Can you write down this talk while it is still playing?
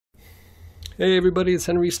Hey everybody, it's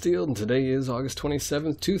hwsteele, and today is August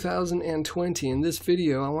 27th, 2020. In this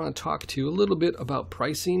video, I want to talk to you a little bit about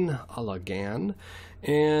pricing a la Gann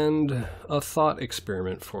and a thought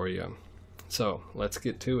experiment for you. So let's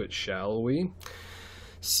get to it, shall we?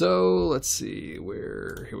 So let's see,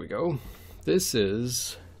 here we go. This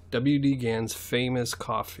is W.D. Gann's famous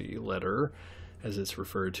coffee letter, as it's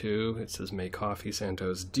referred to. It says, "May coffee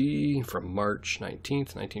Santos D," from March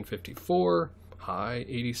 19th, 1954. High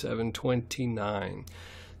 87.29.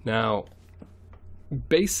 Now,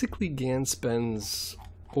 basically Gann spends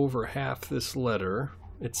over half this letter,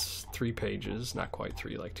 it's 3 pages, not quite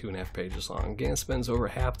 3, like 2.5 pages long. Gann spends over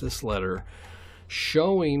half this letter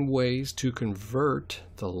showing ways to convert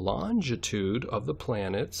the longitude of the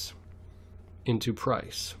planets into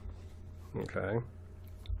price. Okay.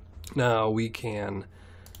 Now we can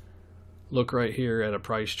look right here at a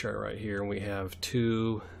price chart right here, and we have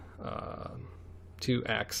two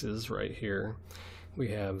axes right here. We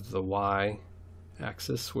have the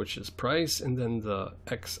y-axis, which is price, and then the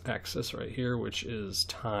x-axis right here, which is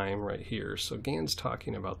time right here. So Gann's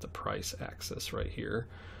talking about the price axis right here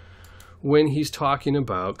when he's talking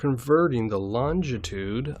about converting the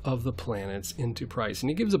longitude of the planets into price. And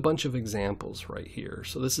he gives a bunch of examples right here.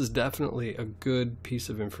 So this is definitely a good piece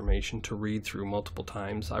of information to read through multiple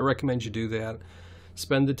times. I recommend you do that.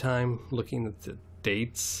 Spend the time looking at the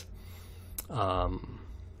dates,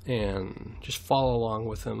 and just follow along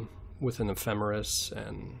with him with an ephemeris.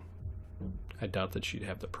 And I doubt that you'd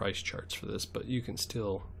have the price charts for this, but you can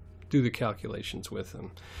still do the calculations with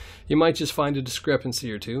him. You might just find a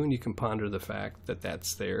discrepancy or two, and you can ponder the fact that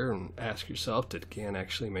that's there and ask yourself, did Gann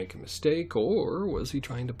actually make a mistake, or was he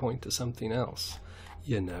trying to point to something else?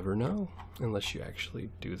 You never know unless you actually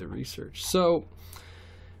do the research. So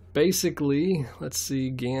basically, let's see,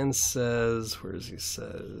 Gann says,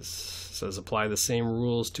 says apply the same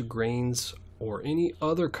rules to grains or any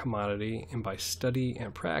other commodity, and by study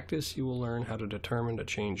and practice you will learn how to determine a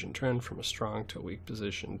change in trend from a strong to a weak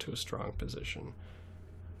position to a strong position.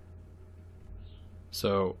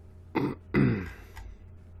 So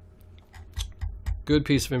good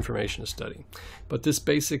piece of information to study. But this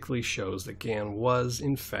basically shows that Gann was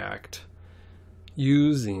in fact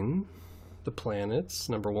using the planets,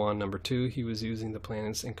 number one. Number two, he was using the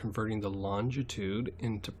planets and converting the longitude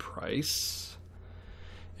into price.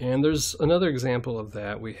 And there's another example of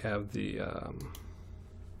that. We have the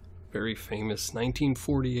very famous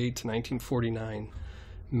 1948 to 1949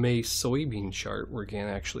 May soybean chart, where Gann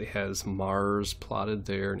actually has Mars plotted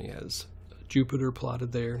there, and he has Jupiter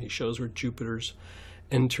plotted there, and he shows where Jupiter's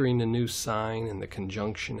entering a new sign and the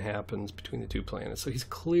conjunction happens between the two planets. So he's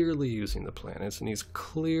clearly using the planets, and he's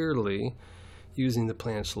clearly using the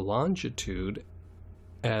planet's longitude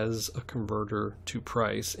as a converter to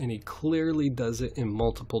price, and he clearly does it in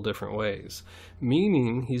multiple different ways,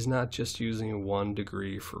 meaning he's not just using 1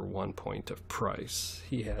 degree for 1 point of price.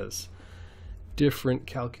 He has different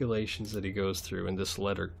calculations that he goes through, and this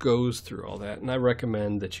letter goes through all that, and I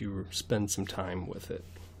recommend that you spend some time with it.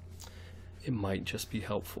 It might just be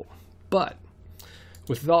helpful. But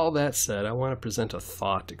with all that said, I want to present a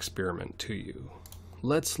thought experiment to you.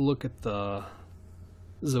 Let's look at the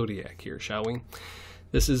zodiac here, shall we?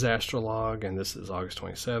 This is Astrolog, and this is August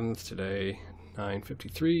 27th, today,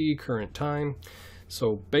 9:53 current time.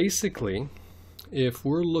 So basically, if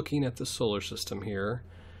we're looking at the solar system here,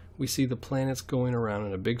 we see the planets going around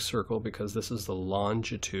in a big circle, because this is the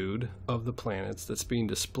longitude of the planets that's being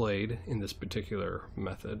displayed in this particular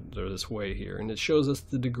method, or this way here. And it shows us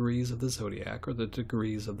the degrees of the zodiac, or the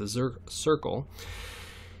degrees of the circle.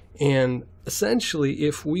 And essentially,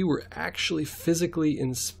 if we were actually physically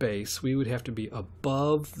in space, we would have to be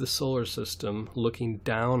above the solar system looking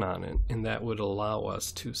down on it, and that would allow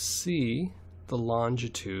us to see the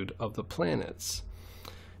longitude of the planets.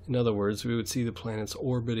 In other words, we would see the planets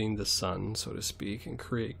orbiting the sun, so to speak, and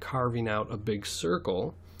carving out a big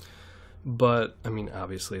circle. But, I mean,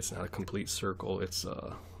 obviously it's not a complete circle, it's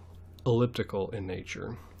elliptical in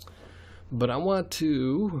nature. But I want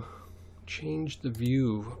to change the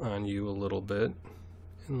view on you a little bit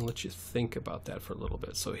and let you think about that for a little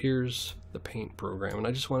bit. So here's the paint program, and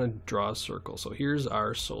I just want to draw a circle. So here's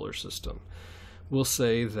our solar system. We'll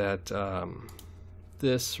say that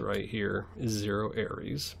this right here is 0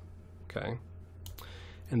 Aries, okay?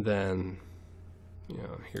 And then, you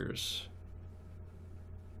know, here's,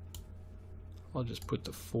 I'll just put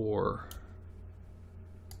the 4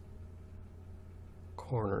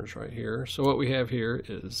 corners right here. So what we have here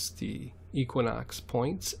is the equinox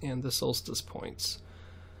points and the solstice points.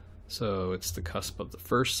 So it's the cusp of the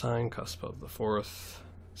first sign, cusp of the 4th,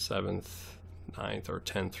 7th, 9th, or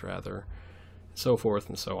 10th rather, so forth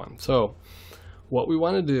and so on. So what we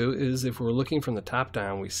want to do is, if we're looking from the top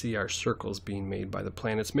down, we see our circles being made by the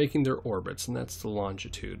planets making their orbits, and that's the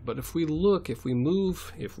longitude. But if we look, if we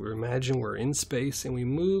move, if we imagine we're in space and we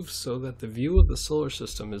move so that the view of the solar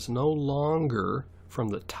system is no longer from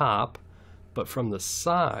the top, but from the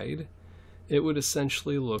side, it would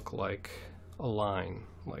essentially look like a line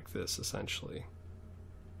like this, essentially.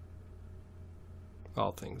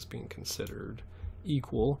 All things being considered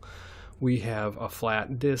equal, we have a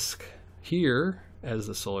flat disk here as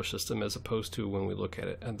the solar system, as opposed to when we look at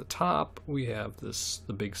it at the top, we have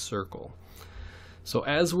the big circle. So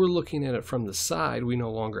as we're looking at it from the side, we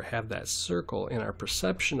no longer have that circle, and our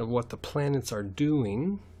perception of what the planets are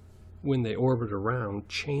doing when they orbit around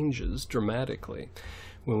changes dramatically.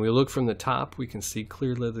 When we look from the top, we can see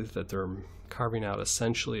clearly that they're carving out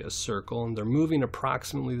essentially a circle, and they're moving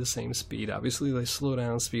approximately the same speed. Obviously they slow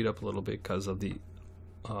down and speed up a little bit because of the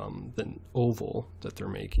oval that they're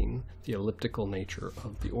making, the elliptical nature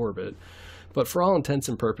of the orbit. But for all intents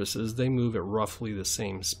and purposes, they move at roughly the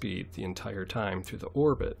same speed the entire time through the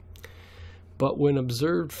orbit. But when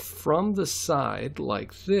observed from the side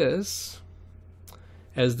like this,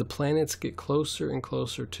 as the planets get closer and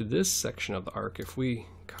closer to this section of the arc, if we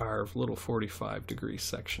carve little 45-degree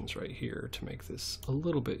sections right here to make this a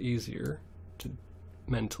little bit easier to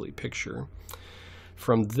mentally picture,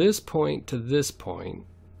 from this point to this point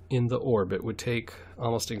in the orbit would take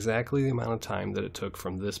almost exactly the amount of time that it took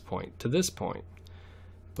from this point to this point.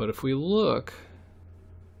 But if we look,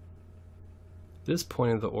 this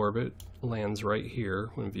point of the orbit lands right here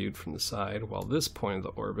when viewed from the side, while this point of the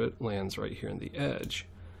orbit lands right here in the edge.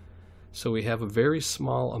 So we have a very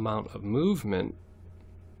small amount of movement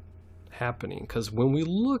happening, because when we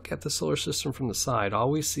look at the solar system from the side,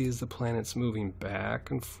 all we see is the planets moving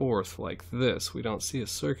back and forth like this. We don't see a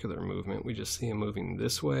circular movement, we just see them moving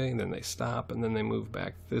this way, and then they stop, and then they move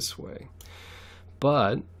back this way.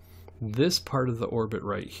 But this part of the orbit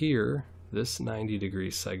right here, this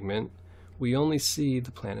 90-degree segment, we only see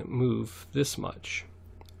the planet move this much.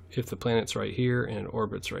 If the planet's right here and it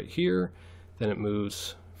orbits right here, then it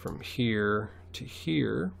moves from here to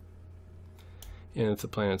here. And if the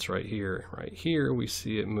planet's right here, we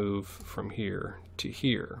see it move from here to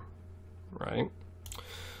here, right?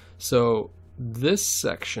 So this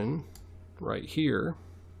section right here,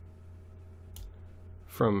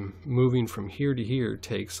 from moving from here to here,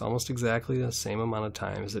 takes almost exactly the same amount of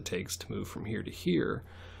time as it takes to move from here to here.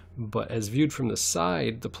 But as viewed from the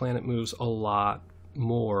side, the planet moves a lot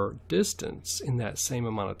more distance in that same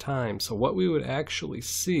amount of time. So what we would actually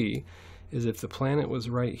see is, if the planet was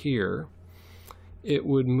right here, it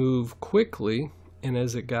would move quickly, and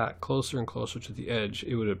as it got closer and closer to the edge,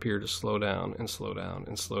 it would appear to slow down and slow down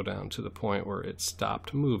and slow down to the point where it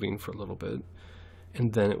stopped moving for a little bit,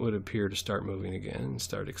 and then it would appear to start moving again and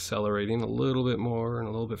start accelerating a little bit more and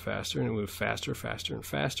a little bit faster, and it would move faster, faster, and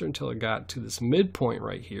faster until it got to this midpoint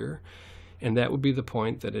right here, and that would be the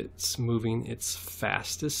point that it's moving its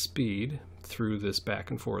fastest speed through this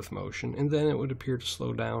back and forth motion, and then it would appear to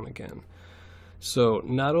slow down again. So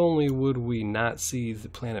not only would we not see the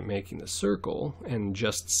planet making the circle and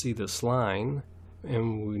just see this line,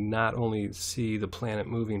 and we not only see the planet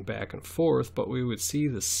moving back and forth, but we would see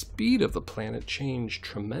the speed of the planet change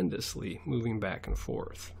tremendously moving back and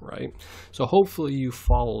forth, right? So hopefully you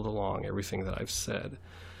followed along everything that I've said.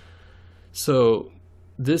 So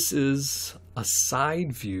this is a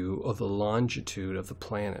side view of the longitude of the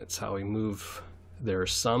planets, how we move. There are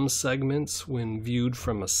some segments when viewed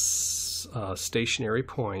from a stationary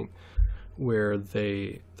point where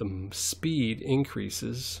the speed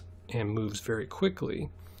increases and moves very quickly,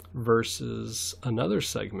 versus another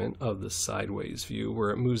segment of the sideways view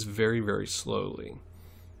where it moves very, very slowly.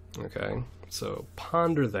 Okay, so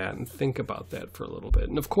ponder that and think about that for a little bit.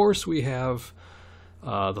 And of course we have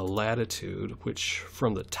the latitude, which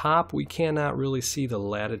from the top we cannot really see the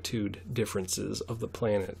latitude differences of the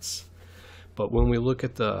planets. But when we look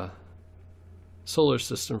at the solar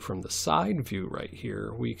system from the side view right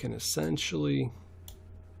here, we can essentially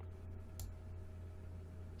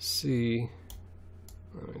see,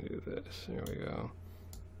 let me do this, there we go,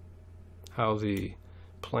 how the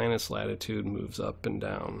planet's latitude moves up and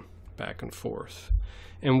down, back and forth.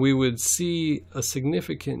 And we would see a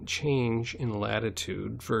significant change in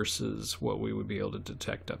latitude versus what we would be able to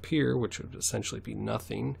detect up here, which would essentially be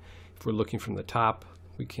nothing. If we're looking from the top,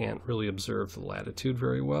 we can't really observe the latitude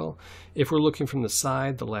very well. If we're looking from the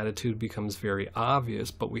side, the latitude becomes very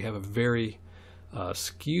obvious, but we have a very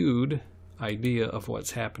skewed idea of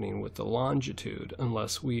what's happening with the longitude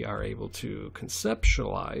unless we are able to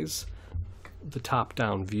conceptualize the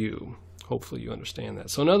top-down view. Hopefully you understand that.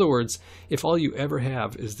 So in other words, if all you ever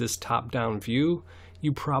have is this top-down view,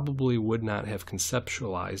 you probably would not have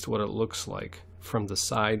conceptualized what it looks like from the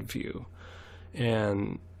side view.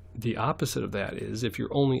 And the opposite of that is if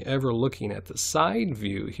you're only ever looking at the side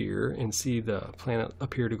view here and see the planet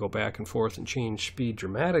appear to go back and forth and change speed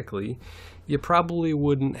dramatically, you probably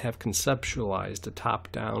wouldn't have conceptualized a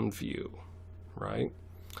top-down view, right?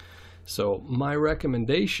 So my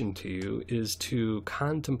recommendation to you is to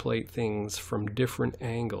contemplate things from different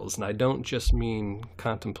angles. And I don't just mean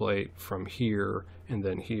contemplate from here and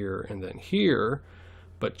then here and then here,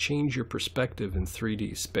 but change your perspective in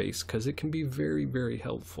 3D space, because it can be very, very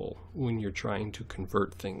helpful when you're trying to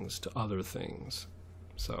convert things to other things.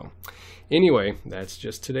 So anyway, that's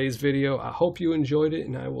just today's video. I hope you enjoyed it,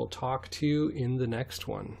 and I will talk to you in the next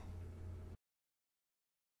one.